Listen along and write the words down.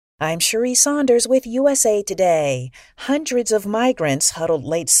I'm Cherie Saunders with USA Today. Hundreds of migrants huddled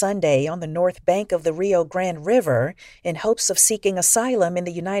late Sunday on the north bank of the Rio Grande River in hopes of seeking asylum in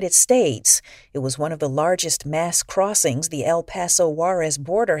the United States. It was one of the largest mass crossings the El Paso-Juarez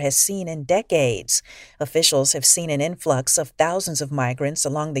border has seen in decades. Officials have seen an influx of thousands of migrants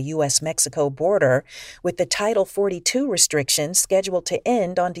along the U.S.-Mexico border, with the Title 42 restrictions scheduled to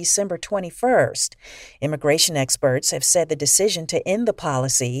end on December 21st. Immigration experts have said the decision to end the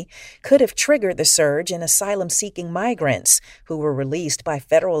policy could have triggered the surge in asylum-seeking migrants who were released by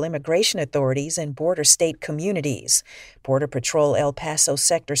federal immigration authorities in border state communities. Border Patrol El Paso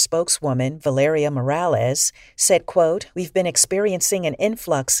sector spokeswoman Valeria Morales said, quote, "We've been experiencing an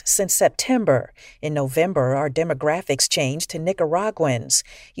influx since September. In November, our demographics changed to Nicaraguans.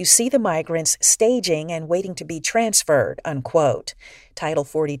 You see the migrants staging and waiting to be transferred," unquote. Title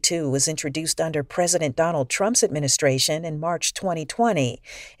 42 was introduced under President Donald Trump's administration in March 2020.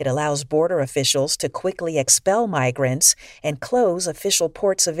 It allows border officials to quickly expel migrants and close official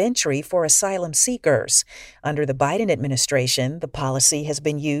ports of entry for asylum seekers. Under the Biden administration, the policy has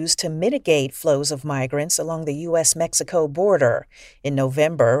been used to mitigate flows of migrants along the U.S.-Mexico border. In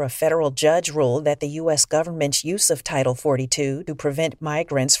November, a federal judge ruled that the U.S. government's use of Title 42 to prevent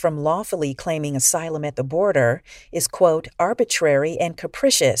migrants from lawfully claiming asylum at the border is, quote, "arbitrary and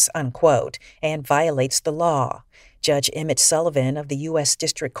capricious," unquote, and violates the law. Judge Emmett Sullivan of the U.S.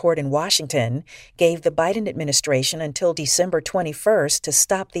 District Court in Washington gave the Biden administration until December 21st to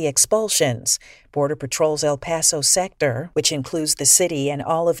stop the expulsions. Border Patrol's El Paso sector, which includes the city and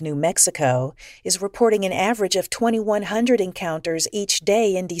all of New Mexico, is reporting an average of 2,100 encounters each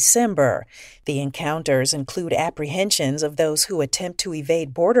day in December. The encounters include apprehensions of those who attempt to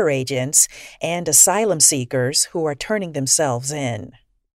evade border agents and asylum seekers who are turning themselves in.